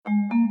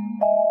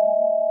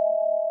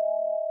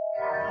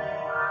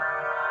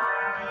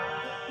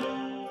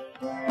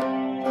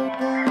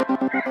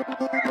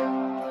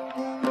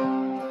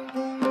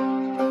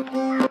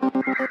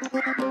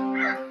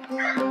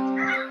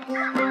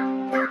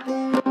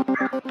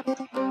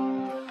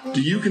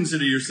Do you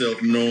consider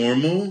yourself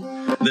normal?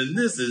 Then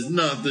this is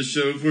not the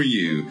show for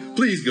you.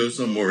 Please go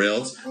somewhere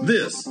else.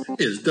 This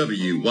is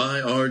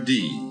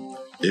WYRD.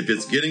 If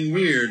it's getting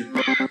weird,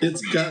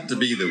 it's got to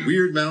be the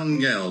Weird Mountain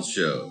Gals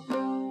show.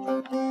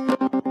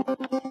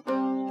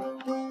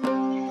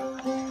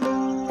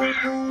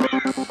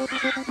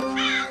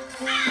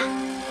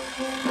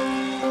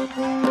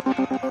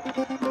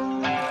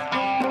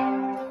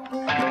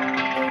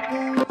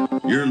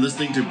 You're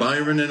listening to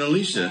Byron and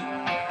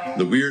Alicia,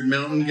 the Weird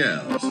Mountain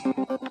Gals.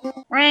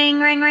 Ring,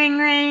 ring, ring,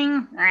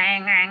 ring.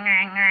 Ring, ring,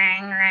 ring,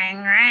 ring,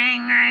 ring,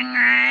 ring, ring,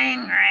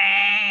 ring,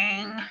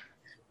 ring.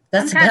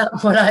 That's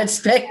about what I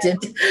expected.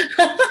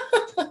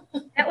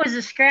 That was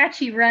a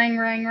scratchy ring,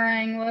 ring,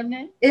 ring, wasn't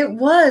it? It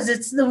was.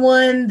 It's the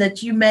one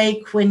that you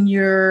make when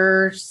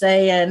you're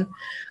saying,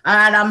 all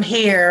right, I'm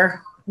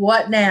here.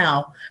 What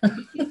now?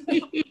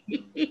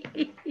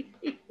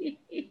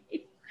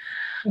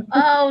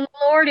 Oh,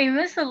 Lordy,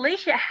 Miss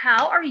Alicia,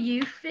 how are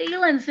you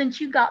feeling since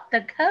you got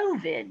the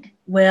COVID?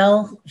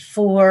 Well,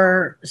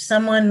 for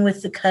someone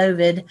with the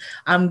COVID,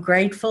 I'm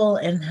grateful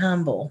and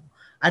humble.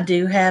 I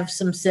do have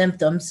some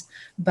symptoms,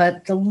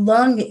 but the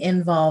lung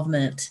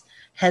involvement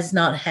has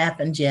not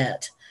happened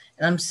yet.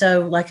 And I'm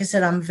so, like I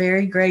said, I'm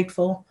very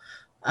grateful,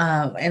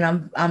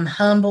 and I'm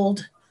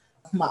humbled.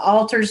 My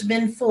altar's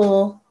been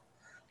full.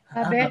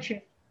 I bet you.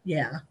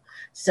 Yeah.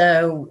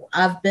 So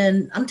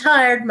I'm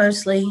tired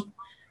mostly.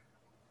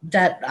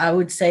 That I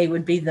would say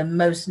would be the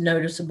most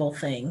noticeable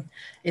thing.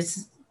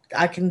 Is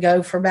I can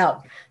go for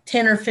about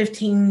 10 or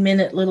 15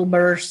 minute little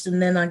bursts,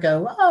 and then I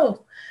go,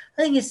 oh,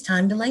 I think it's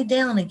time to lay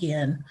down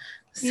again.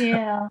 So.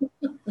 Yeah.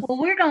 Well,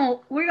 we're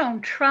gonna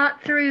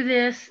trot through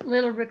this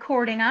little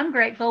recording. I'm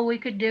grateful we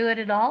could do it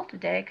at all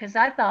today, because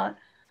I thought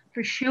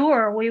for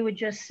sure we would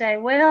just say,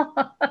 well,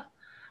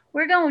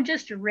 we're going to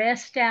just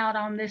rest out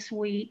on this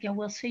week, and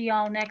we'll see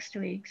y'all next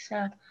week.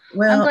 So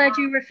well, I'm glad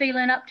you were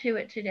feeling up to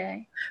it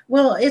today.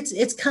 Well,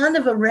 it's kind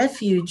of a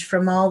refuge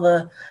from all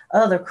the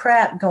other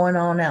crap going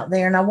on out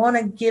there. And I want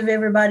to give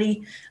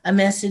everybody a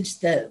message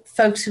that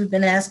folks who've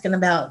been asking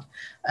about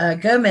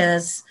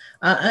Gomez,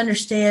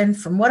 understand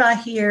from what I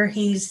hear,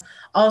 he's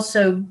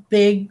also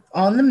big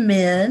on the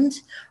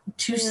mend,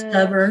 too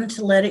stubborn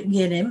to let it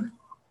get him.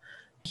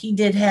 He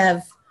did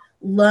have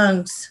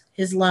lungs.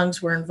 His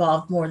lungs were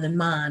involved more than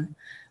mine,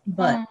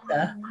 but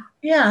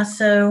yeah.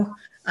 So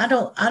I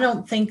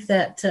don't think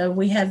that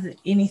we have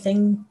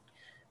anything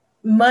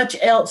much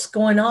else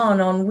going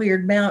on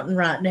Weird Mountain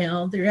right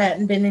now. There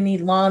hadn't been any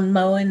lawn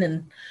mowing,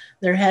 and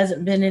there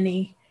hasn't been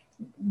any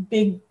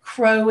big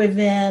crow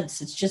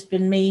events. It's just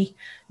been me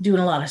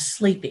doing a lot of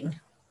sleeping.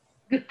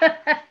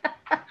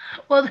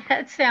 Well,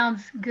 that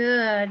sounds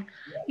good.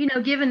 You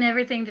know, given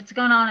everything that's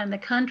going on in the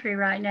country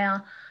right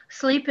now,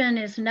 sleeping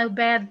is no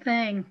bad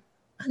thing.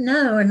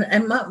 No,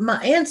 and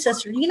my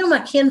ancestors, you know,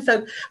 my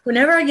kinfolk,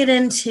 whenever I get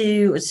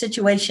into a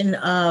situation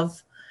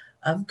of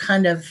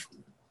kind of,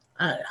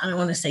 I don't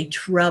want to say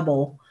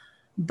trouble,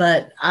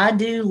 but I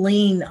do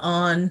lean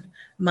on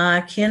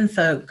my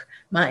kinfolk,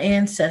 my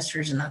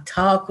ancestors, and I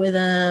talk with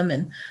them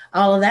and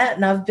all of that.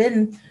 And I've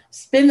been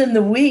spending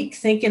the week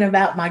thinking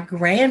about my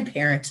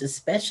grandparents,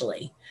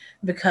 especially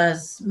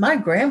because my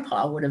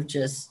grandpa would have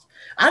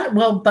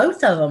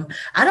both of them,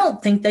 I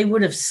don't think they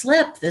would have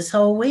slept this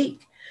whole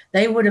week.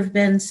 They would have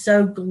been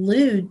so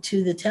glued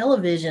to the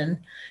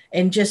television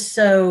and just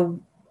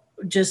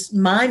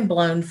mind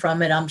blown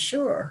from it, I'm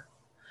sure.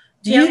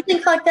 Do you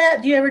think like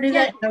that? Do you ever do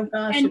that? Oh,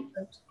 gosh. And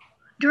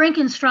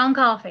drinking strong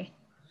coffee.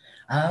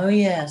 Oh,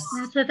 yes.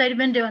 That's what they've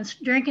been doing,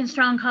 drinking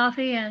strong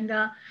coffee and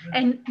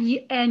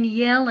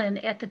yelling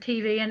at the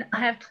TV. And I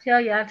have to tell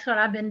you, that's what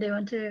I've been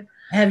doing too.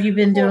 Have you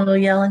been doing a little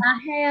yelling? I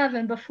have.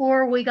 And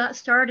before we got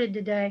started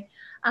today,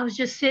 I was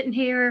just sitting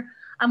here.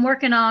 I'm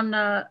working on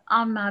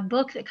my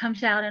book that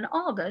comes out in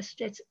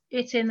August.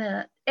 It's in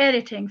the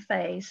editing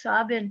phase. So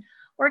I've been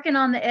working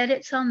on the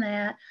edits on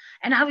that.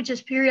 And I would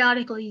just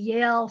periodically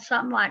yell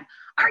something like,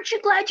 "Aren't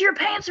you glad your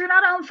pants are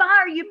not on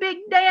fire, you big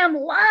damn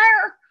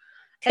liar?"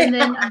 And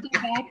then I'd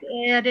get back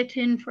to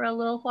editing for a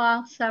little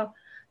while. So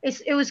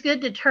it was good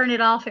to turn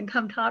it off and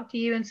come talk to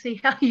you and see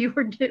how you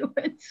were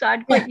doing. So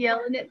I'd quit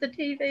yelling at the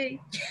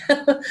TV.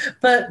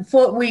 But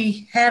what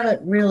we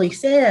haven't really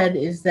said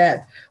is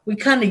that we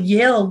kind of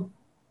yelled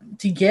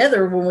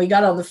together when we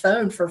got on the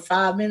phone for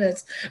 5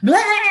 minutes.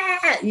 Blah,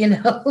 you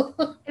know.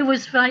 It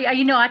was funny.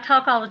 You know, I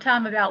talk all the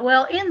time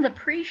about, in the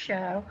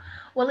pre-show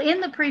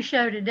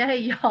today,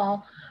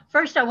 y'all,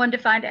 first I wanted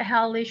to find out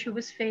how Alicia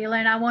was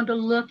feeling. I wanted to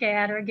look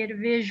at her, get a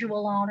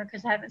visual on her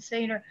because I haven't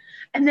seen her.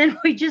 And then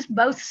we just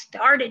both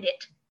started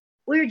it.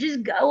 We were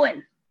just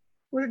going.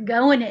 We're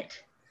going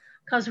it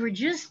because we're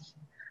just,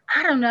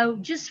 I don't know,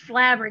 just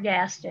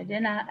flabbergasted.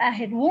 And I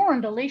had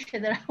warned Alicia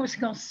that I was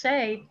going to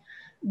say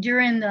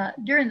during the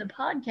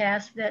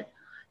podcast that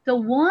the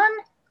one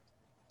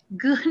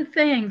good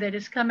thing that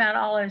has come out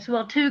of all this,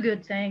 well, two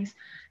good things.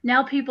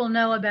 Now people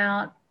know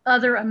about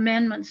other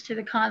amendments to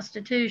the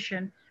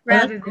Constitution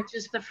rather than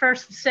just the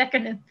first, the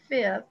second, and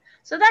fifth.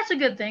 So that's a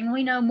good thing.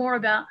 We know more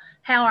about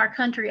how our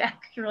country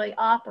actually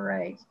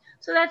operates.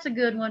 So that's a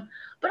good one.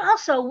 But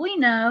also, we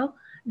know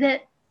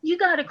that you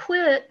got to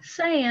quit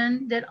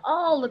saying that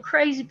all the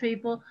crazy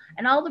people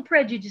and all the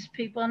prejudiced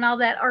people and all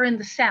that are in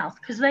the South,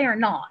 because they are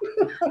not.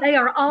 They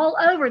are all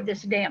over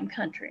this damn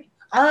country.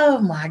 Oh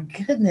my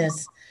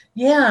goodness.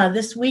 Yeah,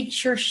 this week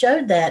sure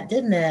showed that,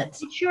 didn't it?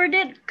 It sure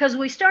did, because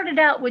we started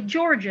out with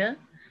Georgia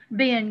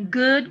being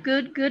good,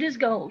 good, good as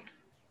gold.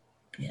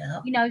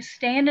 Yeah. You know,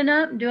 standing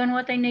up and doing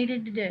what they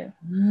needed to do.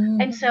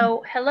 Mhm. And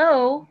so,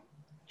 hello,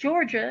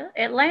 Georgia,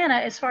 Atlanta,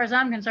 as far as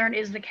I'm concerned,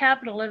 is the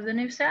capital of the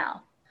New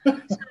South.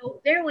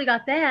 So there we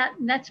got that,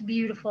 and that's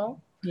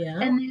beautiful. Yeah.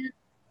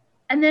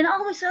 And then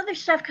all this other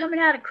stuff coming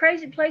out of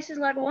crazy places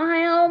like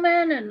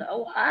Wyoming and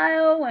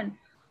Ohio and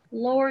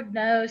Lord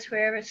knows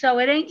wherever. So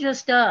it ain't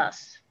just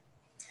us.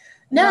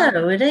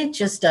 No, it ain't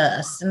just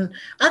us. And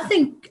I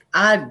think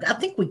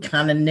we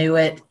kind of knew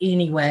it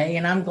anyway.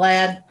 And I'm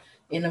glad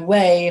in a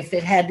way if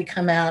it had to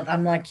come out,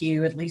 I'm like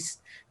you, at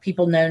least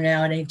people know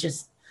now it ain't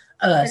just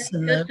us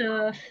in the Just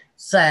us.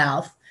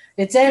 South.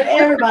 It's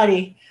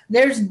everybody.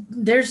 There's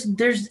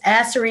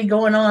assery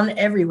going on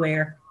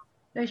everywhere.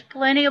 There's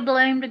plenty of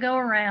blame to go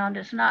around.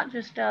 It's not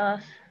just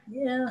us.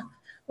 Yeah.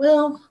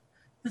 Well,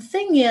 the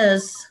thing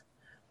is,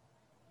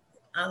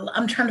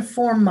 I'm trying to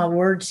form my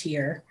words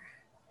here.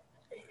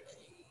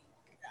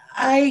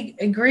 I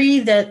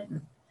agree that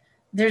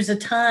there's a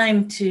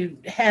time to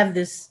have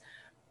this.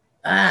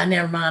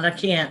 Never mind.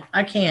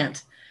 I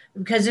can't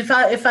because if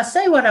I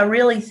say what I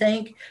really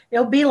think,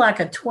 it'll be like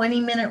a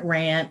 20-minute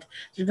rant.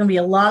 There's going to be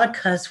a lot of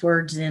cuss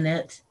words in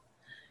it.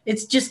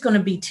 It's just going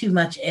to be too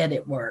much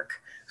edit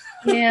work.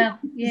 Yeah,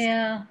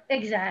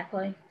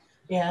 exactly.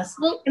 Yes.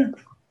 Well,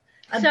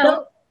 I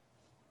so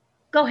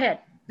go ahead.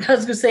 I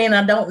was just saying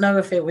I don't know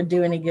if it would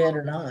do any good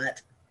or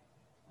not.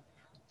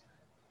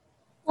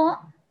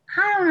 Well,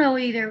 I don't know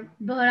either,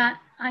 but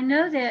I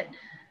know that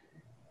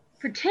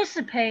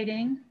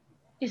participating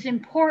is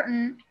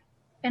important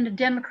in a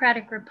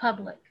democratic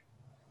republic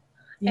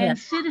Yeah. and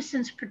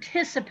citizens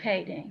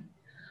participating.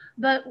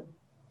 But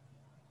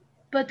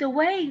the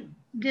way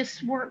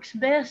this works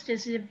best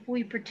is if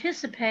we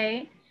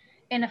participate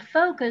in a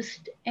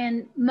focused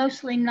and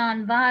mostly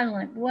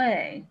nonviolent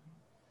way.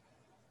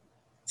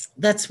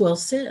 That's well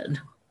said.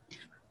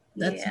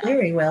 That's Yeah.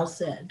 very well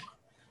said.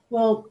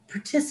 Well,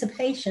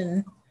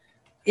 participation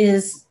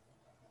is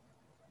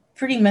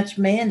pretty much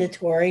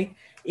mandatory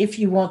if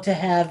you want to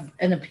have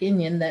an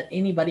opinion that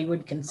anybody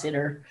would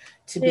consider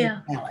to be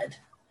Yeah. valid.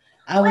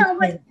 I would Well,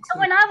 think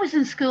when I was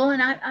in school,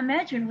 and I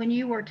imagine when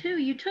you were too,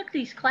 you took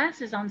these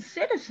classes on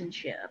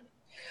citizenship.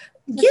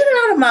 get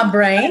it out of my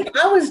brain.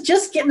 I was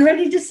just getting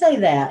ready to say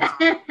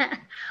that.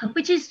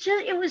 Which is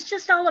just, it was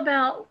just all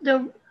about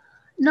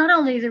not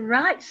only the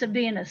rights of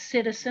being a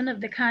citizen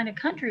of the kind of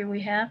country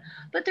we have,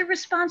 but the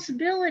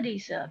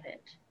responsibilities of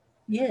it.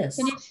 Yes.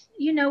 And it's,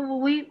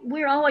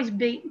 we're always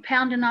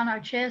pounding on our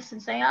chests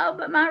and saying, oh,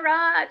 but my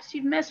rights,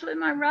 you mess with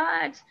my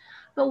rights.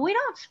 But we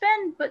don't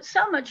spend but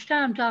so much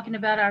time talking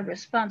about our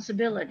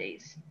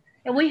responsibilities.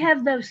 And we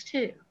have those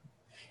too.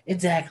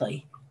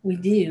 Exactly. We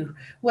do.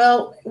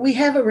 Well, we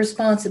have a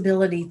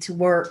responsibility to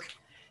work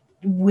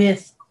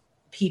with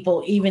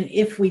people, even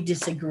if we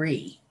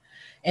disagree.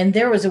 And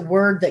there was a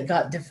word that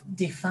got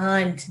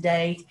defined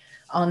today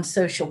on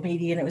social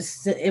media, and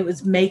it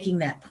was making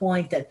that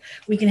point that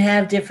we can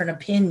have different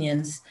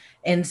opinions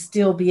and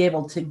still be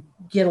able to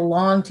get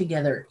along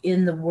together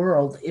in the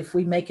world if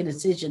we make a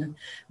decision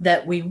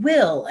that we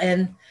will.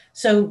 And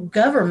so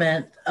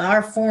government,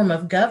 our form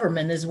of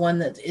government, is one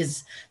that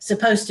is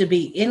supposed to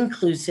be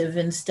inclusive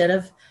instead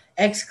of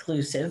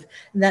exclusive.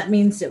 And that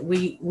means that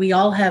we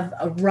all have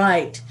a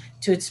right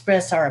to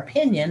express our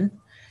opinion.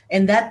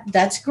 And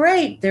that's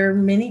great. There are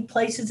many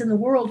places in the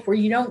world where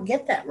you don't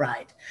get that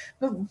right.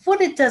 But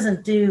what it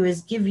doesn't do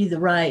is give you the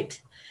right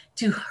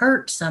to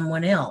hurt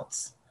someone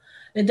else.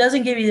 It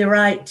doesn't give you the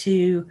right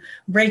to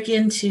break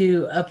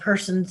into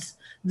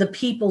the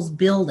people's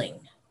building,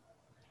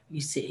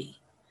 you see,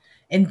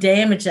 and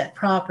damage that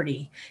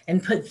property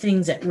and put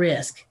things at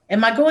risk.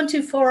 Am I going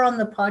too far on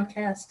the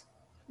podcast?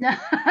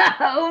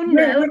 No,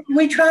 no.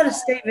 We try to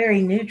stay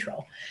very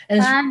neutral. And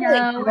it's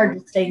really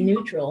hard to stay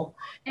neutral.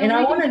 And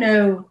I want to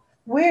know,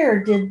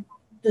 where did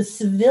the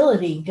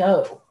civility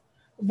go?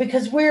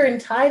 Because we're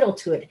entitled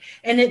to it.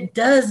 And it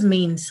does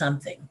mean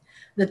something.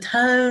 The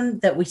tone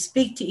that we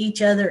speak to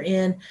each other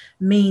in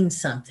means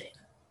something.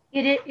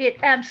 It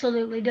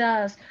absolutely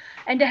does.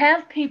 And to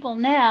have people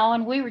now,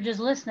 and we were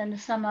just listening to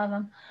some of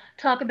them,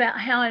 talk about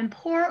how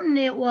important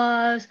it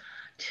was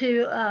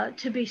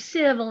to be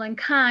civil and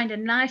kind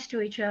and nice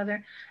to each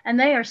other. And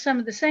they are some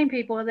of the same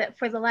people that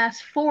for the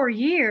last 4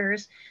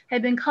 years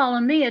have been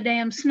calling me a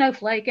damn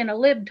snowflake and a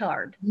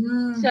libtard.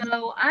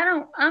 So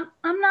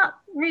I'm not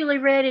really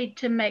ready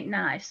to make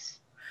nice.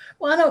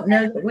 Well, I don't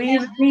know that we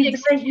even need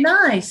to make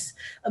nice,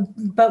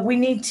 but we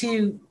need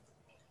to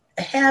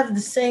have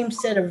the same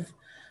set of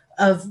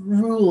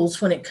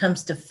rules when it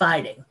comes to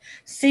fighting.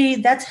 See,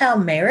 that's how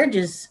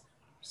marriages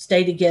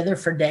stay together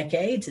for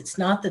decades. It's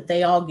not that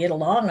they all get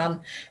along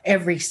on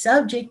every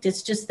subject.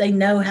 It's just they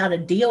know how to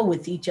deal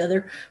with each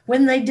other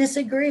when they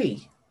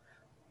disagree.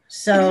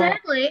 So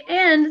Exactly.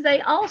 And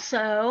they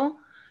also,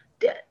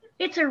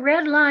 it's a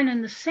red line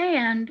in the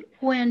sand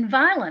when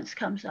violence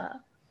comes up,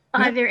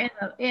 yeah, either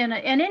in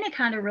any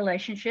kind of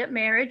relationship,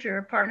 marriage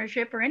or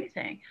partnership or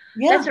anything.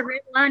 That's yeah, a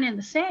red line in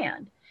the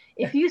sand.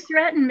 If you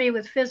threaten me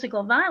with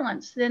physical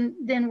violence, then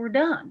we're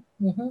done.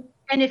 hmm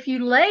And if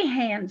you lay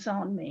hands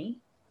on me,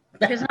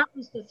 which is not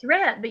just a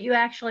threat, but you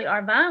actually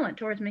are violent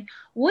towards me,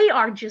 we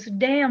are just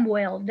damn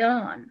well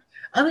done.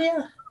 oh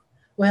yeah.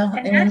 Well,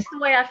 And and that's the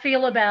way I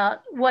feel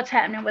about what's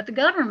happening with the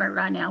government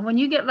right now. When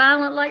you get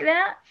violent like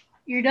that,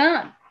 you're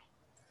done.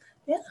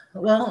 yeah,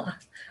 well,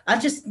 I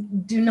just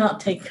do not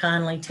take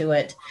kindly to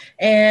it.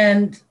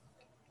 And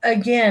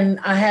again,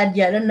 I had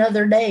yet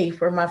another day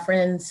where my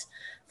friends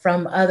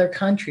from other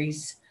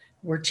countries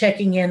were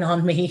checking in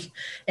on me,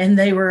 and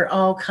they were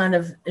all kind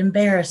of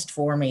embarrassed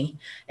for me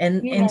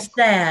and Yes.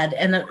 sad,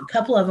 and a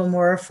couple of them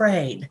were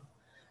afraid,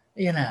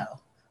 you know,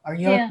 are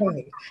you Yeah,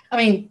 okay? I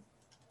mean,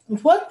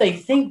 what they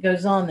think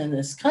goes on in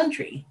this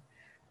country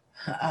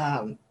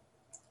um,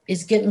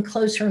 is getting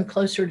closer and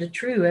closer to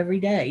true every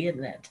day,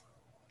 isn't it?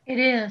 it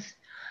is.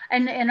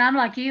 And I'm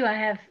like you,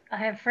 I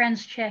have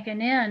friends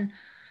checking in,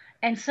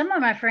 and some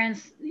of my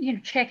friends,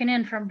 checking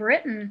in from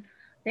Britain,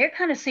 they're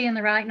kind of seeing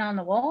the writing on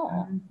the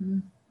wall.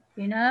 Mhm,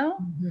 You know,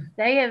 mhm.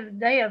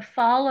 they have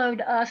followed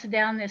us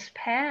down this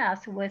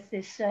path with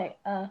this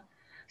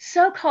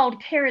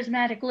so-called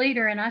charismatic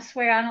leader, and I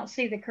swear I don't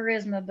see the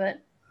charisma, but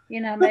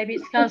maybe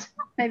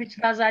it's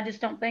because I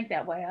just don't think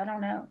that way. I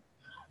don't know.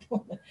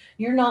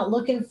 You're not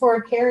looking for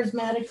a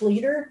charismatic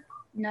leader?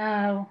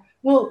 No.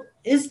 Well,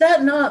 is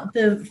that not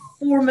the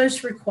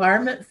foremost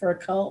requirement for a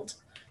cult?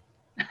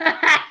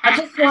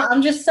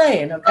 I'm just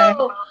saying, okay?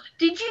 Oh,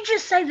 did you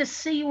just say the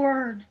C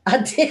word? I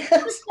did.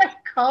 Just say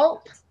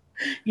cult?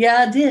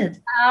 Yeah, I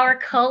did. Our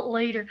cult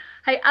leader.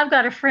 Hey, I've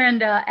got a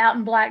friend out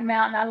in Black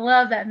Mountain. I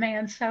love that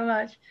man so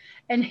much.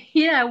 And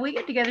yeah, we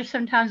get together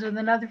sometimes with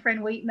another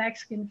friend. We eat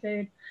Mexican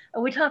food.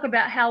 And we talk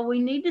about how we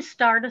need to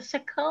start us a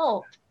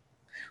cult.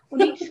 We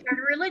need to start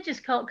a religious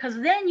cult because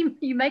then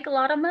you make a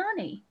lot of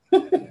money.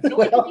 And we can use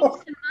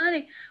Well, some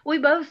money. We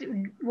both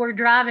were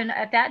driving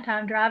at that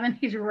time, driving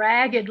these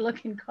ragged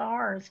looking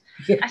cars.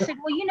 yeah. I said,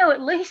 well,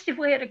 at least if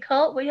we had a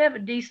cult, we'd have a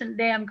decent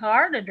damn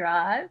car to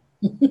drive.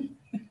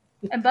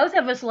 And both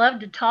of us love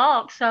to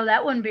talk, so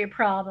that wouldn't be a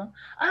problem.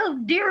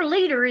 Oh, dear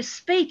leader is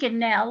speaking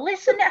now.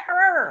 Listen to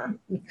her.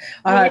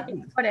 All Yeah, right,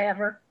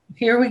 whatever.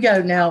 here we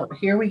go. Now,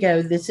 here we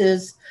go. This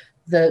is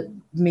the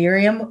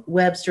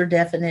Merriam-Webster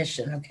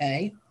definition,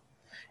 okay?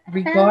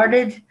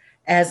 Regarded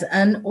as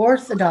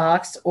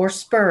unorthodox or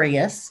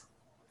spurious,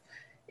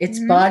 its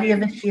body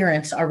of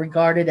adherents are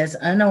regarded as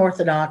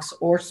unorthodox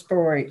or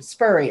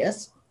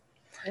spurious.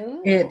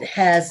 Ooh. It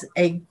has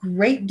a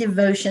great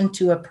devotion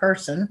to a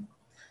person,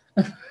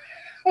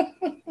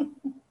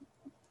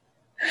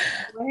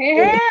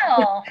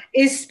 Well,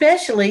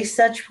 especially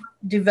such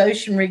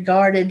devotion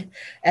regarded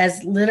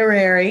as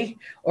literary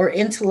or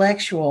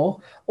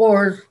intellectual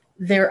or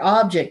their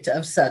object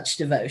of such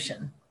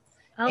devotion.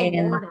 oh,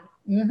 And Lord.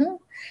 mhm.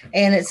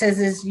 And it says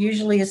it's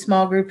usually a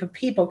small group of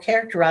people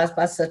characterized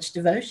by such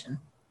devotion.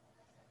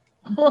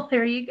 Well,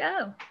 there you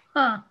go.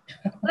 Huh.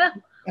 Well,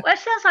 that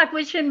sounds like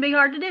we shouldn't be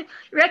hard to do. You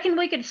reckon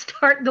we could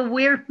start the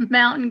Weird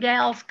Mountain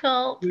Gals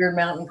cult? Your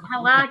mountain. I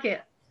like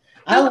it.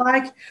 I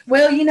like,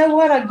 well, you know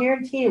what? I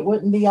guarantee it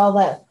wouldn't be all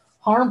that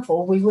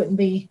harmful. We wouldn't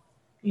be,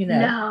 you know.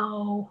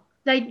 No,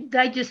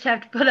 they just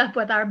have to put up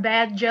with our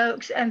bad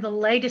jokes and the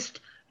latest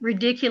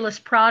ridiculous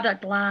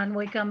product line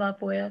we come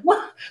up with.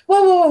 What?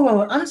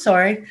 Whoa. I'm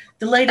sorry.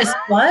 The latest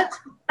what?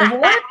 The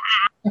what?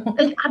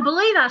 I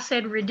believe I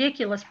said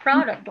ridiculous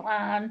product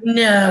line. So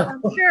No.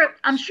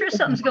 I'm sure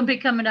something's going to be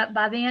coming up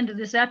by the end of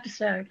this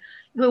episode.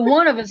 Well,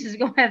 one of us is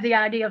going to have the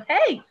idea of,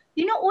 hey,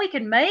 you know what, we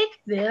can make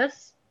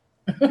this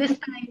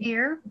thing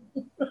here.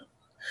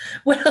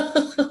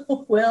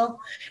 Well,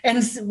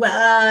 and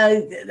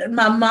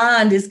my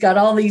mind has got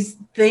all these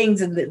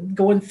things and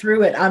going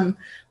through it. I'm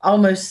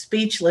almost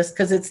speechless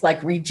because it's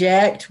like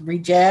reject,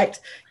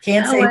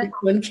 can't say this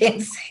one,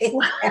 can't say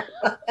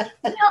that.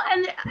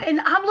 And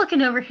I'm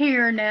looking over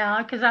here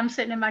now because I'm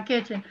sitting in my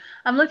kitchen.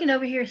 I'm looking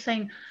over here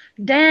saying,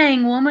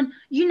 dang, woman,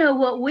 you know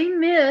what? We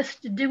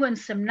missed doing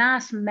some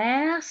nice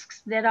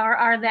masks that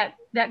are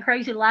that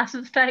crazy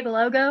license tag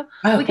logo.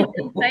 We could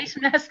do a face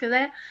mask of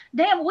that.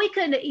 Damn, we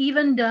could have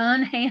even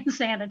done hand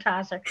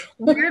sanitizer.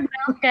 Weird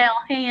Mouth Gal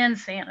hand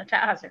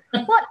sanitizer.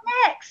 What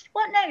next?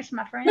 What next,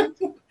 my friends?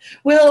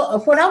 Well,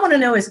 what I want to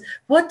know is,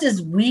 what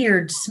does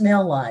weird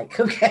smell like?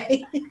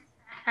 Okay.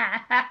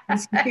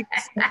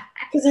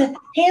 Because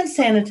hand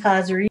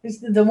sanitizer,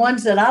 the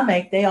ones that I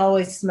make, they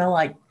always smell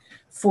like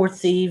Four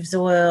Thieves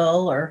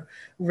oil or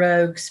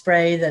Rogue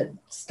spray that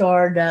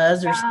Star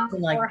does or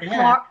something like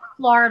that.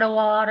 Florida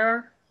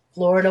water.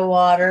 Florida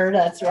water,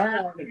 that's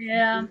right.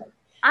 Yeah.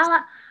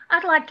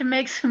 I'd like to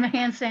make some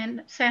hand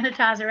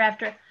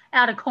sanitizer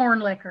out of corn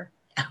liquor.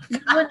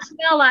 It wouldn't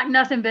smell like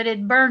nothing, but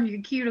it'd burn your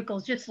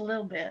cuticles just a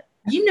little bit.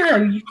 You know,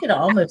 you could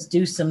almost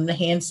do some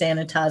hand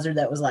sanitizer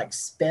that was like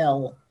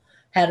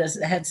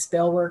had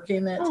spell work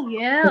in it. Oh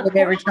yeah. So that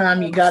every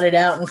time you got it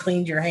out and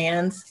cleaned your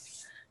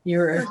hands, you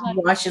were like,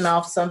 washing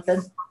off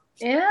something.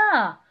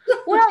 Yeah.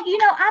 Well, you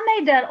know, I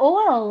made that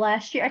oil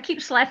last year. I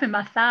keep slapping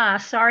my thigh.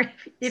 Sorry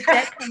if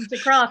that comes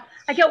across.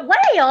 I go,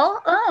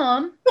 well,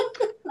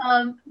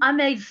 I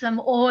made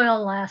some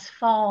oil last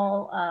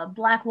fall,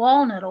 black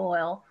walnut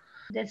oil.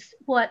 That's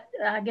what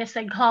I guess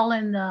they call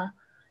in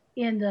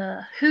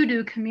the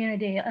hoodoo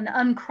community an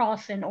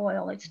uncrossing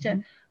oil. It's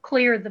to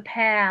clear the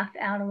path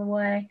out of the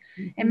way.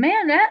 And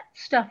man, that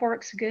stuff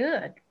works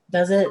good.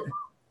 Does it?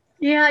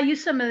 Yeah, I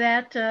use some of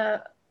that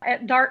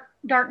at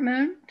dark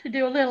moon to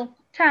do a little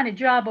tiny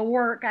job of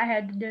work I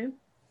had to do.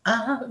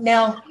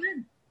 Now,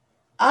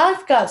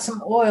 I've got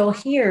some oil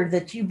here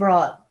that you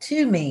brought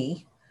to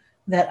me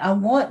that I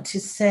want to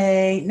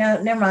say,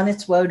 no, never mind.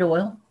 It's Woad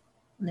Oil.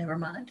 Never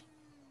mind.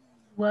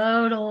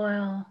 Woad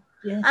Oil.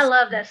 Yes. I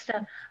love that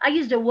stuff. I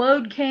used a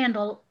Woad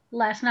candle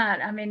last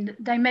night. I mean,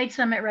 they made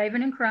some at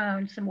Raven and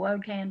Crone, some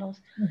Woad candles,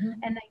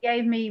 and they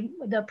gave me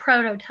the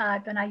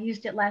prototype, and I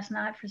used it last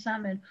night for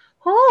something.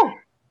 Whoo,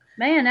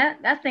 man,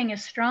 that thing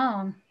is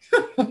strong.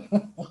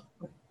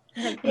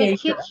 It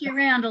kicks you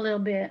around a little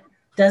bit.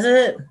 Does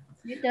it?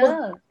 It does.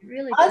 Well, it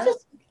really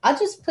does. I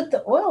just put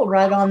the oil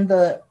right on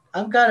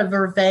I've got a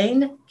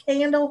vervain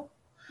candle.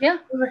 Yeah.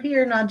 Over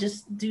here, and I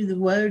just do the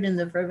Woad and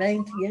the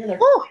vervain together.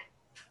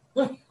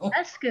 Woo!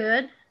 That's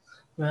good.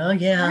 Well,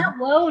 yeah. That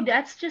Woad,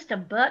 that's just a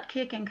butt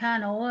kicking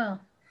kind of oil.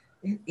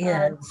 It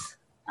is.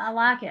 I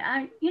like it.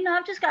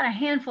 I've just got a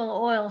handful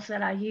of oils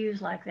that I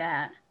use like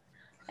that,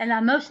 and I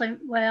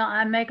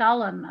make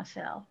all of them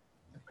myself.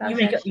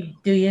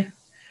 Do you?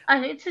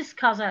 It's just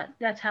because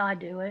that's how I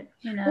do it.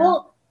 You know.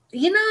 Well,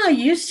 I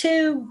used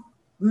to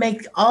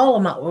make all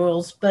of my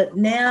oils, but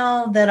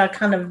now that I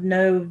kind of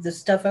know the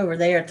stuff over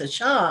there at the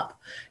shop,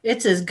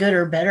 it's as good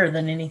or better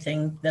than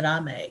anything that I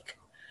make.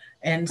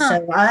 And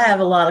so I have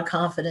a lot of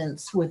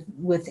confidence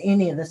with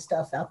any of the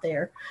stuff out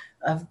there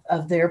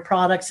of their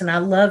products. And I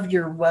love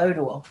your Woad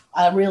Oil.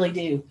 I really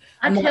do.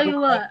 I tell you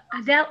what,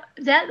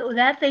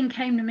 that thing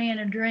came to me in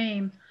a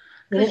dream,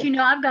 because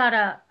I've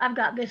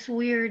got this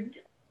weird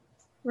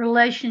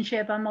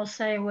relationship, I must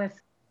say, with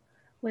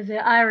the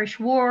Irish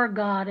war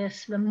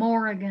goddess, the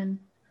Morrigan.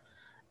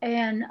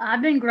 And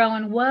I've been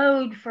growing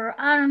woad for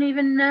I don't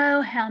even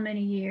know how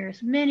many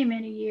years, many,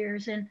 many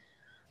years. And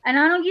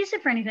I don't use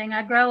it for anything.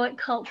 I grow it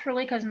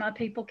culturally because my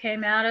people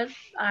came out of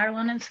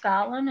Ireland and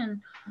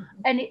Scotland.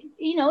 And it,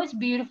 it's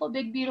beautiful,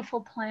 big, beautiful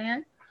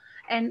plant.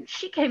 And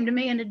she came to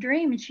me in a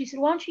dream and she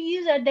said, why don't you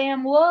use that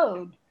damn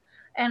woad?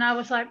 And I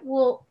was like,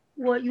 well,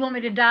 what, you want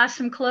me to dye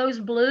some clothes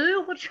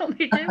blue? What do you want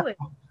me to do with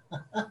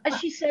it? And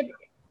she said,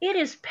 it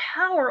is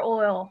power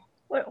oil.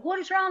 What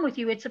is wrong with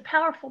you? It's a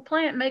powerful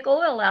plant. Make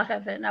oil out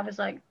of it. And I was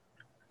like,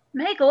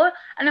 make oil?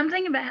 And I'm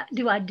thinking about,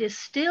 do I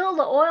distill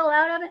the oil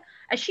out of it?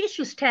 And she's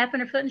just tapping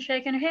her foot and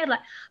shaking her head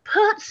like,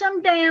 put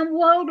some damn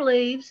woad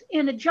leaves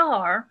in a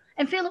jar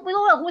and fill it with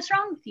oil. What's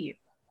wrong with you?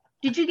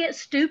 Did you get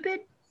stupid?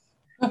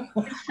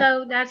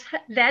 So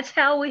that's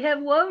how we have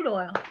woad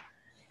oil.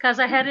 Because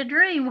I had a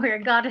dream where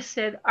goddess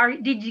said,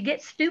 did you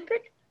get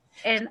stupid?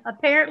 And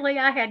apparently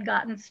I had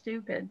gotten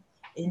stupid.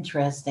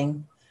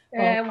 Interesting.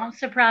 It won't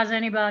surprise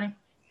anybody.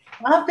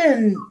 I've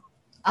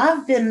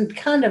been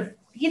kind of,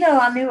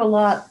 I knew a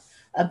lot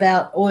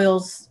about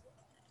oils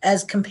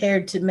as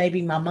compared to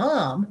maybe my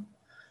mom.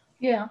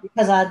 Yeah.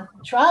 Because I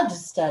tried to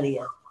study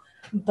it,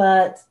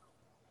 but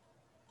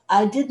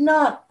I did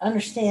not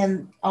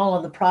understand all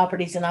of the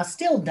properties, and I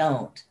still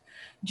don't,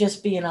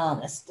 just being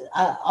honest.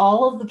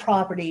 All of the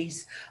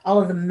properties, all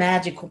of the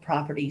magical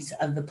properties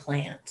of the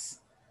plants.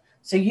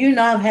 So you and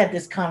I have had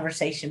this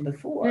conversation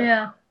before.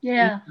 Yeah,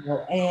 yeah.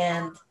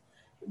 And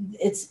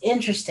it's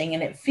interesting,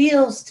 and it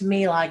feels to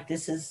me like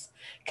this is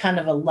kind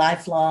of a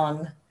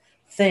lifelong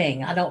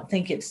thing. I don't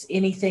think it's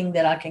anything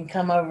that I can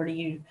come over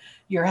to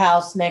your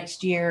house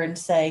next year and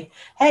say,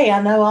 hey,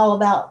 I know all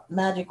about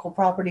magical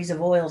properties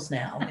of oils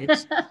now.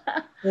 It's not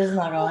going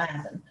to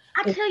happen.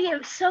 I tell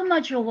you, so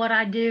much of what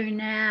I do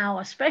now,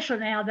 especially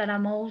now that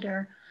I'm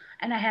older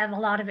and I have a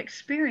lot of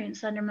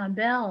experience under my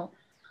belt,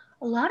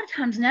 a lot of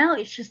times now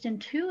it's just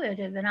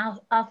intuitive, and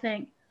I'll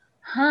think,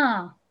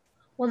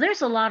 well,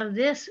 there's a lot of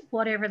this,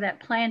 whatever that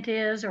plant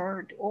is,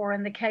 or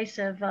in the case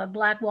of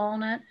black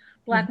walnut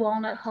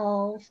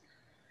hulls.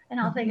 And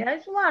I'll think,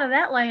 there's a lot of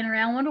that laying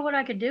around. Wonder what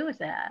I could do with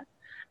that.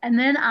 And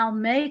then I'll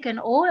make an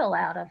oil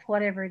out of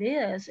whatever it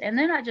is. And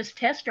then I just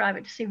test drive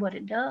it to see what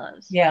it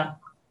does. Yeah.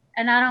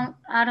 And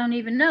I don't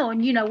even know.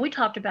 And, we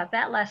talked about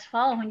that last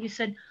fall when you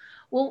said,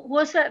 well,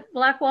 what's that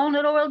black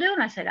walnut oil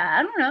doing? I said,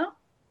 I don't know.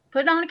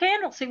 Put it on a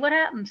candle, see what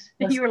happens.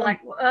 And you were like,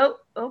 oh,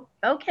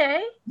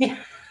 okay. Yeah.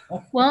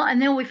 Well,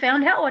 and then we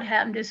found out what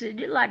happened is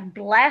it like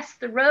blast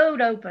the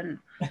road open.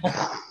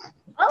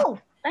 Oh,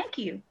 thank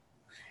you.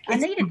 I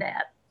needed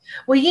that.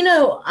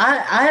 Well,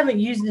 I haven't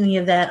used any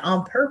of that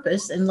on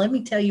purpose, and let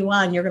me tell you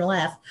why, and you're going to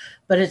laugh,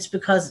 but it's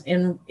because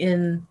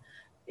in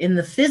in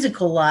the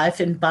physical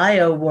life, in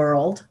bio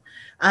world,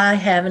 I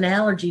have an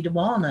allergy to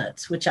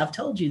walnuts, which I've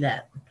told you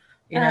that.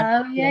 You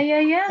know, Oh,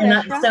 yeah. and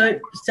That's right.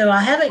 so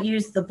I haven't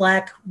used the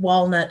black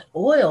walnut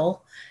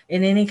oil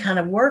in any kind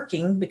of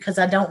working because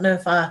I don't know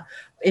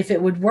if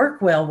it would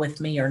work well with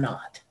me or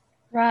not.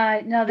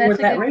 Right. No, For that's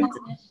a that good reason.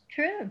 point. That's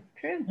true.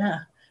 True. Yeah.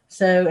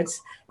 So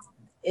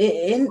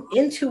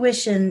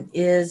intuition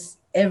is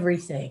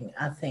everything,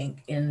 I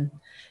think, and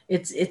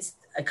it's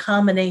a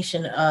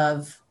combination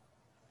of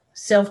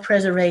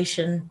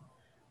self-preservation,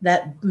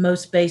 that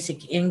most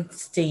basic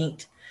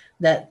instinct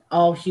that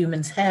all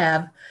humans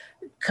have,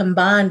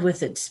 combined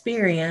with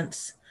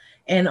experience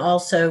and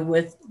also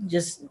with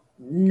just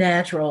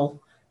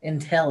natural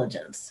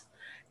intelligence.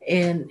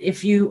 And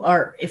if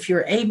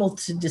you're able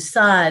to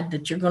decide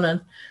that you're going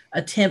to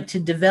attempt to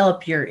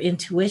develop your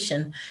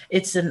intuition,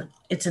 it's an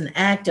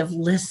act of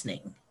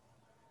listening,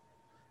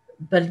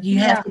 but you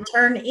have Yeah. to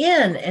turn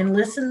in and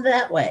listen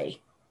that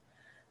way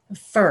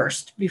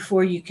first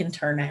before you can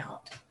turn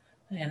out.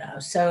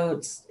 So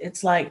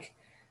it's like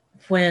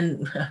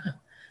when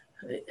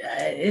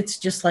it's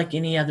just like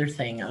any other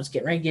thing. I was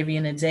getting ready to give you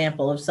an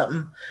example of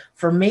something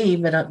for me,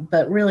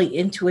 but really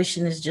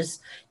intuition is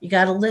just, you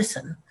got to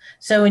listen.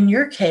 So in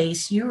your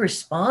case, you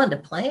respond to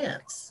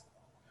plants.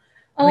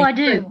 I Oh, mean, I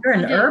do. you're I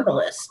an do.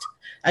 herbalist.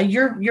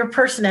 Your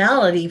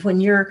personality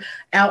when you're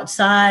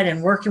outside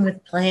and working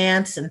with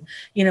plants, and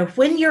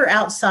when you're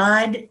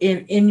outside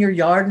in your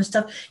yard and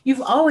stuff,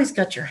 you've always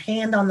got your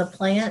hand on the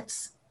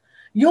plants.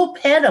 You'll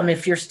pet them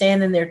if you're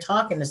standing there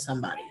talking to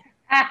somebody.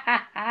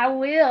 I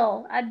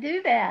will. I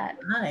do that.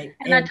 Right.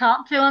 And I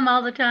talk to them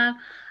all the time.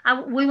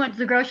 We went to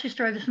the grocery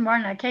store this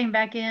morning. I came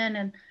back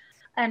in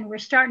and we're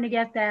starting to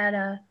get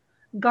that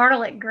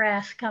garlic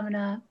grass coming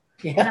up.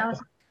 And I Yeah.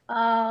 was,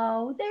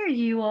 oh, there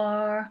you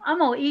are. I'm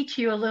gonna eat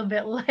you a little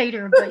bit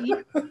later, but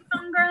you keep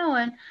on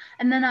growing.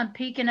 And then I'm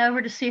peeking over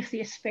to see if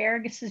the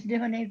asparagus is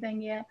doing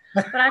anything yet.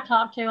 But I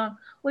talked to them.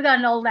 We got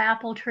an old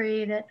apple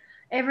tree that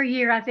every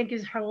year I think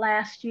is her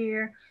last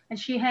year, and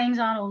she hangs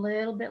on a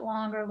little bit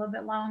longer, a little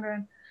bit longer.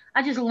 And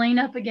I just lean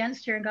up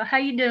against her and go, "How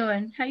you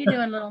doing? How you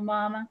doing, little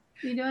mama?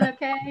 You doing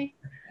okay?"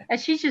 And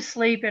she's just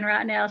sleeping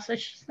right now, so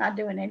she's not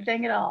doing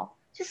anything at all.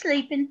 Just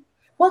sleeping.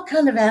 What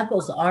kind of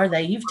apples are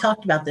they? You've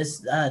talked about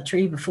this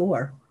tree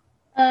before.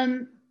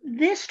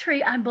 This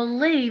tree, I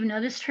believe, now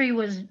this tree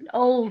was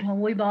old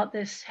when we bought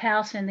this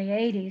house in the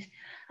 80s.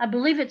 I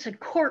believe it's a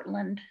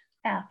Cortland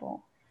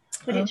apple,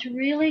 but Oh, it's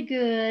really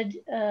good.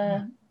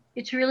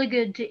 It's really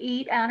good to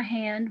eat out of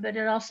hand, but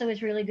it also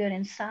is really good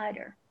in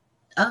cider.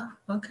 oh,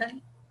 okay.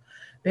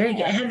 Very good.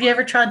 Yeah. Have you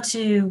ever tried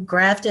to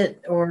graft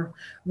it or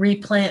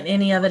replant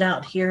any of it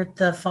out here at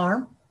the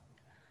farm?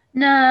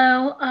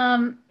 No,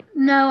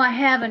 no, I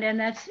haven't, and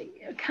that's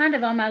kind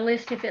of on my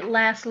list if it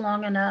lasts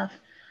long enough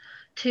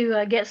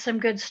to get some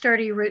good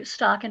sturdy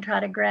rootstock and try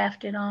to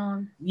graft it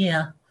on.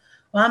 Yeah.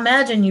 Well, I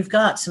imagine you've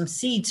got some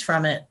seeds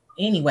from it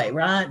anyway,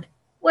 right?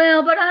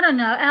 Well, but I don't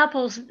know.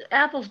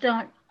 Apples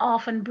don't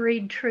often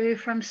breed true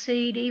from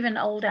seed. Even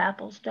old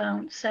apples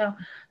don't. So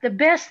the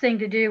best thing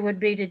to do would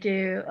be to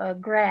do a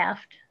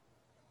graft.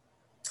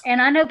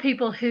 And I know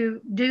people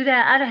who do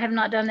that. I have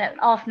not done that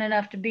often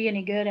enough to be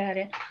any good at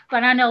it,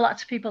 but I know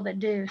lots of people that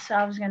do. So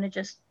I was going to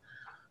just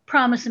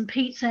promise them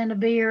pizza and a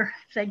beer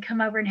if they'd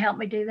come over and help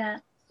me do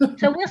that.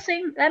 So we'll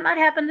see. That might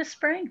happen this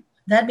spring.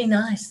 That'd be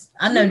nice.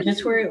 I know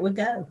just where Hmm. it would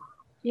go.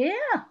 Yeah.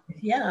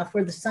 Yeah,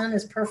 where the sun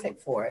is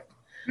perfect for it.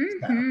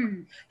 So,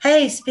 Hmm.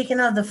 hey, speaking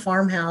of the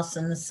farmhouse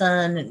and the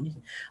sun,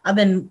 and I've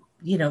been,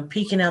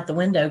 peeking out the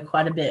window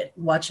quite a bit,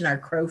 watching our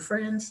crow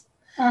friends,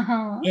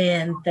 Uh-huh.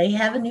 and they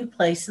have a new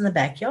place in the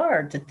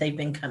backyard that they've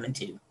been coming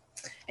to,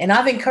 and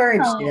I've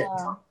encouraged it.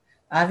 Oh,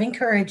 I've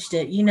encouraged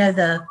it.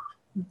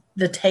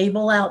 The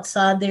table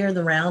outside there,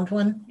 the round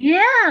one,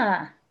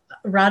 yeah.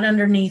 right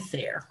underneath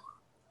there.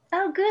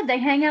 Oh, good. They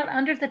hang out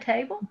under the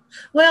table?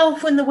 Well,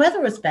 when the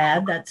weather was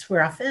bad, that's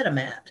where I fed them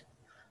at.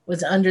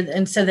 Was under,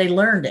 and so they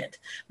learned it.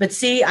 But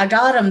see, I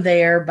got them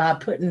there by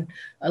putting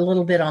a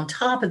little bit on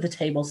top of the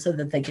table so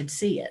that they could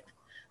see it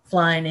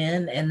flying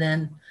in, and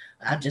then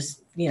I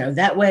just,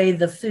 that way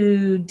the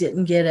food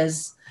didn't get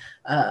as,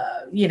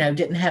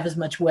 didn't have as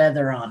much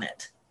weather on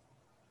it.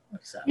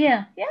 So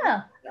Yeah,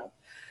 yeah.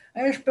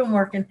 I've been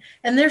working,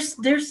 and they're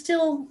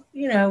still,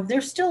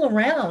 they're still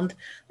around.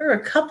 There are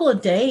a couple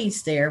of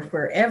days there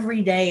where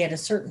every day at a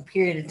certain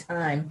period of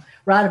time,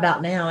 right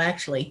about now,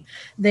 actually,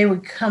 they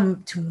would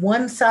come to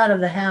one side of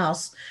the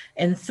house,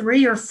 and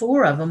 3 or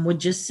 4 of them would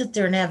just sit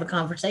there and have a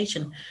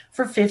conversation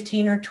for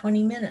 15 or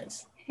 20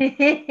 minutes.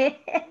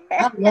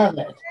 I love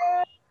it.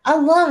 I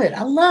love it.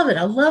 I love it.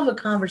 I love a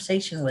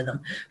conversation with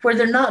them where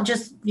they're not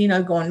just,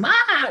 going,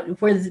 ah,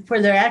 where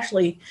they're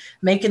actually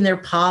making their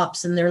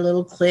pops and their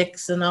little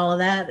clicks and all of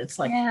that. It's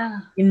like,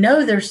 Yeah.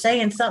 they're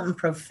saying something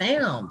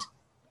profound.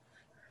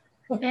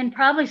 And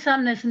probably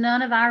something that's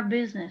none of our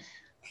business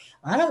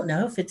I don't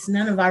know if it's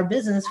none of our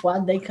business.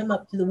 Why'd they come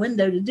up to the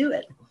window to do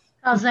it?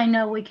 because they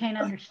know we can't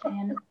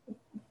understand them.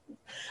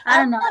 I I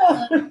don't know.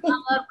 know.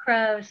 I love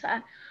crows.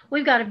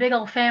 We've got a big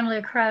old family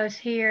of crows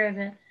here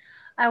that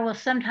I will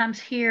sometimes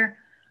hear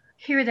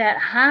hear that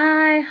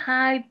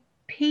high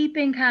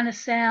peeping kind of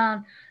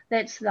sound.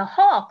 That's the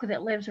hawk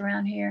that lives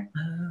around here.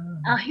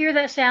 I'll hear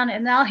that sound,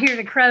 and I'll hear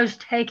the crows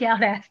take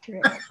out after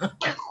it.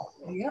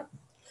 Yep.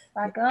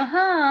 Like,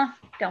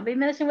 don't be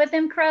messing with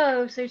them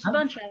crows. There's a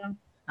bunch of them.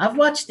 I've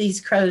watched these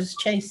crows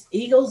chase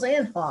eagles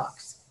and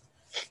hawks.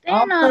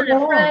 They're not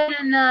afraid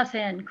of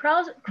nothing.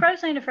 Crows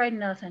ain't afraid of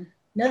nothing.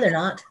 No, they're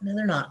not. No,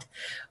 they're not.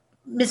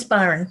 Miss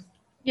Byron.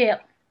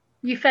 Yep.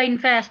 You fading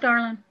fast,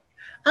 darling?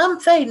 I'm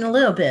fading a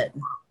little bit,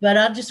 but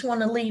I just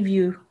want to leave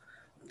you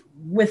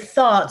with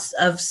thoughts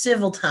of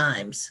civil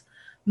times,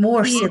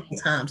 more civil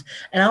times.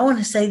 And I want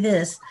to say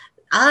this.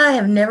 I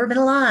have never been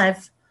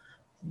alive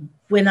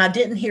when I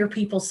didn't hear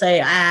people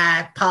say,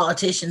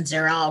 politicians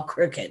are all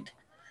crooked.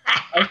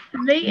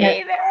 Me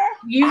either.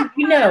 You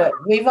know it.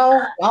 We've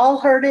all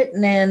heard it,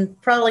 and then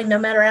probably no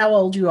matter how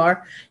old you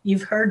are,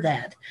 you've heard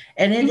that.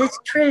 And it is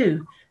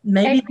true.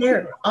 Maybe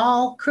they're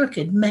all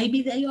crooked.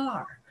 Maybe they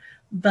are.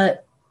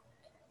 But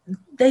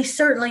they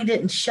certainly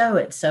didn't show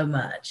it so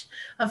much.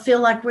 I feel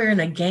like we're in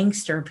a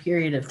gangster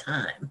period of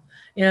time,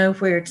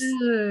 where it's,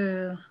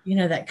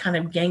 that kind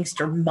of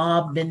gangster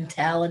mob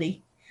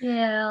mentality.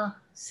 Yeah.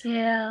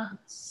 Yeah.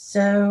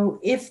 So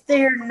if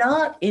they're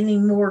not any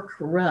more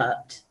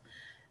corrupt,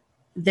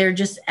 they're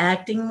just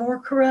acting more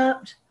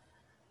corrupt.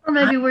 Or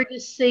maybe we're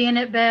just seeing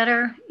it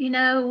better.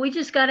 We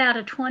just got out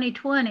of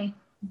 2020.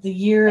 The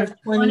year of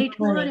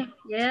 2020.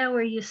 Yeah,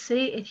 where you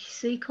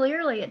see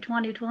clearly at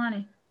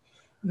 2020.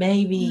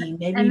 Maybe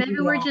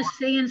we're just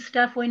seeing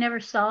stuff we never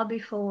saw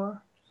before.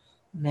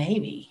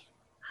 Maybe.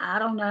 I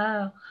don't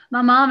know.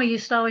 My mama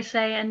used to always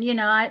say, and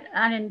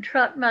I didn't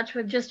truck much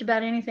with just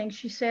about anything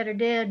she said or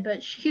did,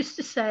 but she used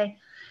to say,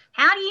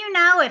 how do you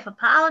know if a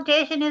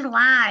politician is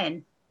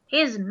lying?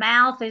 His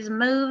mouth is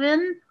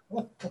moving.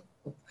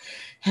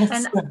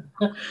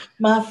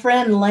 My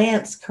friend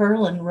Lance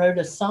Curlin wrote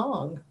a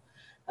song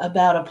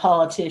about a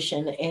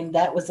politician, and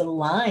that was a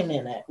line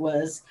in it,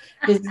 was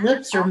his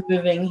lips are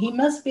moving. He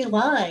must be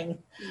lying.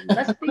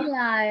 Must be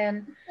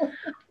lying.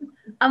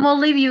 I'm going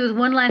to leave you with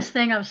one last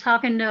thing. I was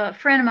talking to a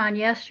friend of mine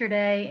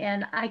yesterday,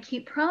 and I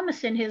keep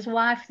promising his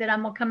wife that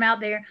I'm going to come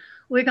out there.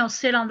 We're going to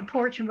sit on the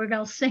porch, and we're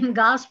going to sing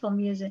gospel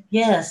music.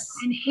 Yes.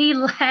 And he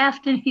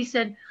laughed, and he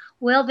said,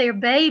 well, their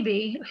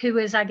baby, who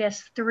is, I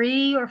guess,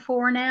 3 or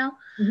 4 now,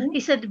 he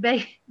said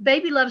the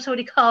baby loves what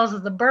he calls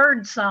the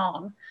bird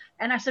song.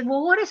 And I said,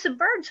 well, what is the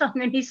bird song?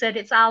 And he said,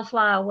 it's I'll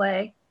Fly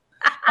Away.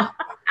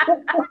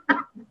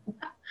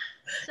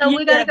 So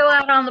we got to go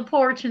out on the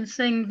porch and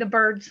sing the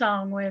bird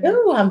song with him.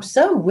 Oh, I'm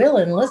so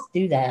willing. Let's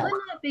do that.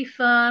 Wouldn't that be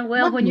fun?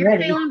 Well, when you're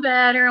feeling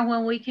better and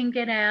when we can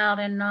get out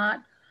and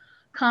not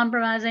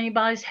compromise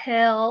anybody's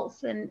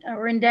health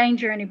or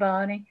endanger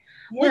anybody.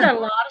 Yeah. We got a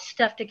lot of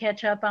stuff to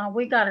catch up on.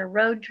 We got a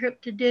road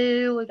trip to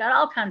do. We got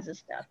all kinds of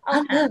stuff.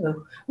 I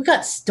know. We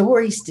got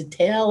stories to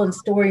tell and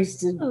stories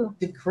to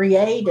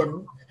create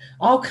and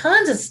all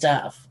kinds of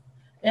stuff.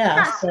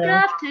 Yeah,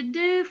 stuff to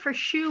do for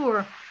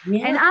sure.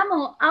 Yeah. And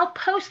I'll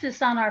post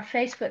this on our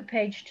Facebook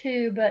page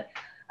too, but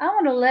I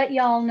want to let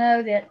y'all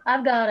know that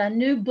I've got a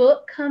new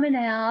book coming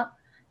out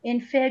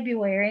in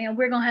February, and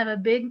we're going to have a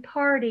big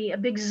party, a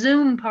big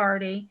Zoom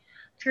party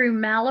through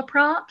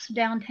Malaprops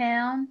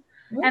downtown.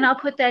 Ooh. And I'll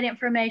put that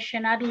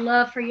information. I'd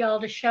love for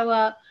y'all to show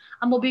up.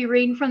 I'm going to be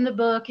reading from the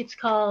book. It's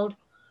called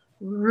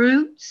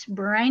Roots,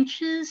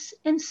 Branches,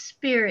 and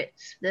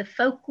Spirits, the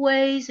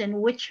Folkways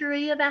and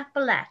Witchery of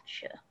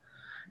Appalachia.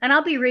 And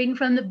I'll be reading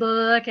from the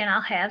book, and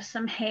I'll have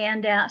some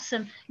handouts,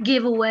 some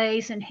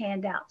giveaways and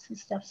handouts and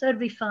stuff. So it'll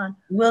be fun.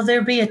 Will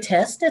there be a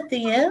test at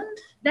the end?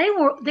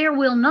 There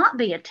will not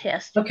be a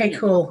test. Okay,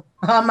 cool.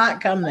 I might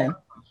come then.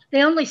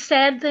 The only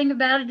sad thing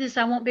about it is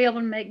I won't be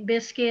able to make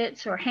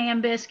biscuits or ham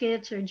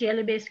biscuits or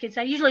jelly biscuits.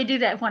 I usually do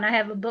that when I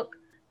have a book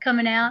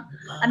coming out.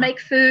 I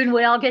make food, and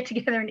we all get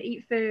together and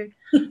eat food.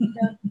 So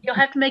you'll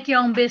have to make your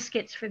own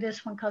biscuits for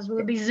this one because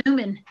we'll be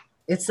Zooming.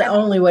 It's the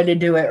only way to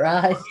do it,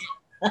 right?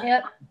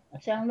 Yep.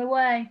 It's on the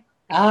way.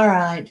 All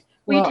right.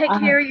 Well, you take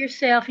care of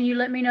yourself, and you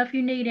let me know if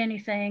you need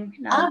anything.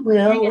 I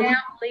will. Take it out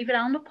and leave it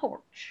on the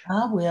porch.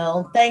 I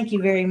will. Thank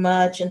you very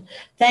much. And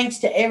thanks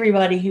to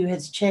everybody who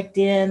has checked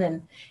in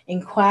and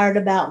inquired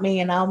about me.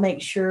 And I'll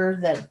make sure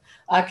that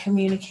I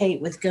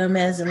communicate with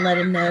Gomez and let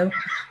him know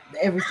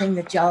everything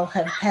that y'all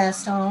have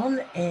passed on.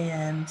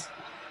 And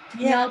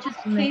y'all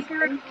just keep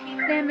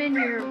them in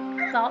your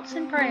thoughts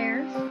and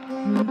prayers.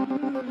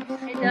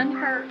 Mm-hmm. It doesn't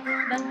hurt.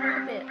 It doesn't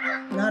hurt a bit.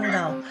 Not at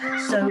all.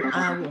 So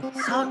I will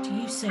talk to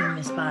you soon,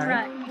 Miss Byron.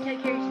 Right. You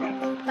take care of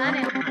yourself. Bye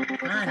now.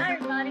 Bye,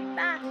 everybody.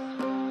 Bye.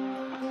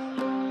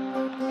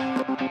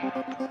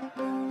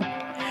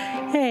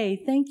 Hey,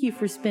 thank you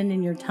for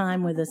spending your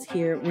time with us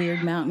here at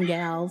Wyrd Mountain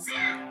Gals.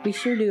 We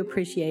sure do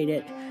appreciate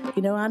it.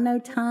 I know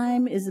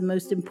time is the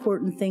most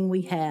important thing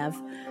we have.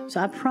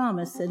 So I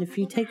promise that if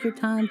you take your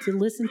time to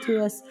listen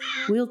to us,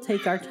 we'll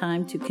take our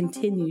time to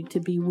continue to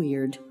be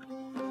weird.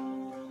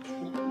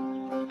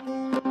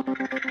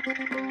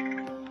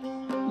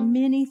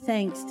 Many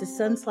thanks to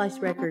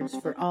Sunslice Records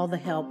for all the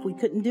help. We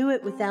couldn't do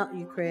it without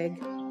you, Craig.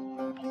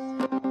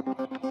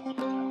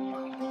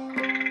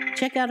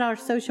 Check out our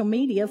social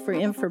media for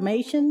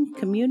information,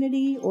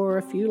 community, or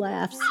a few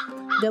laughs.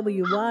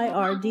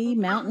 WYRD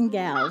Mountain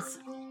Gals.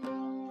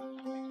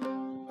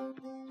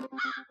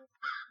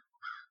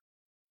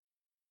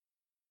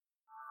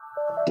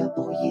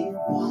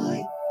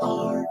 WYRD